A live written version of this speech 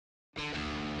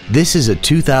This is a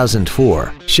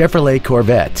 2004 Chevrolet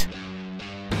Corvette.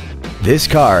 This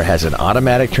car has an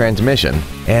automatic transmission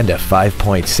and a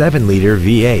 5.7-liter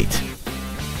V8.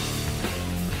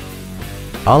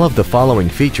 All of the following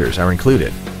features are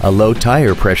included: a low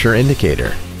tire pressure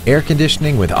indicator, air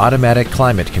conditioning with automatic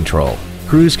climate control,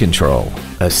 cruise control,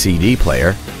 a CD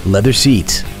player, leather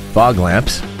seats, fog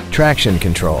lamps, traction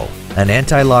control, an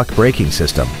anti-lock braking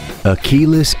system, a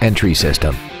keyless entry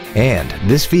system, and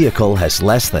this vehicle has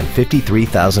less than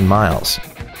 53,000 miles.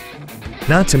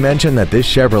 Not to mention that this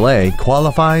Chevrolet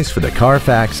qualifies for the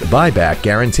Carfax buyback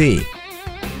guarantee.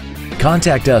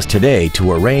 Contact us today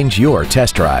to arrange your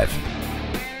test drive.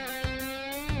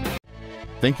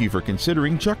 Thank you for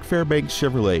considering Chuck Fairbanks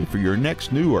Chevrolet for your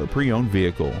next new or pre-owned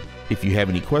vehicle. If you have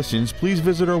any questions, please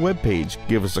visit our webpage,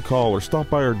 give us a call, or stop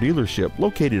by our dealership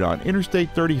located on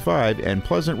Interstate 35 and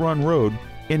Pleasant Run Road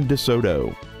in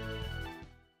DeSoto.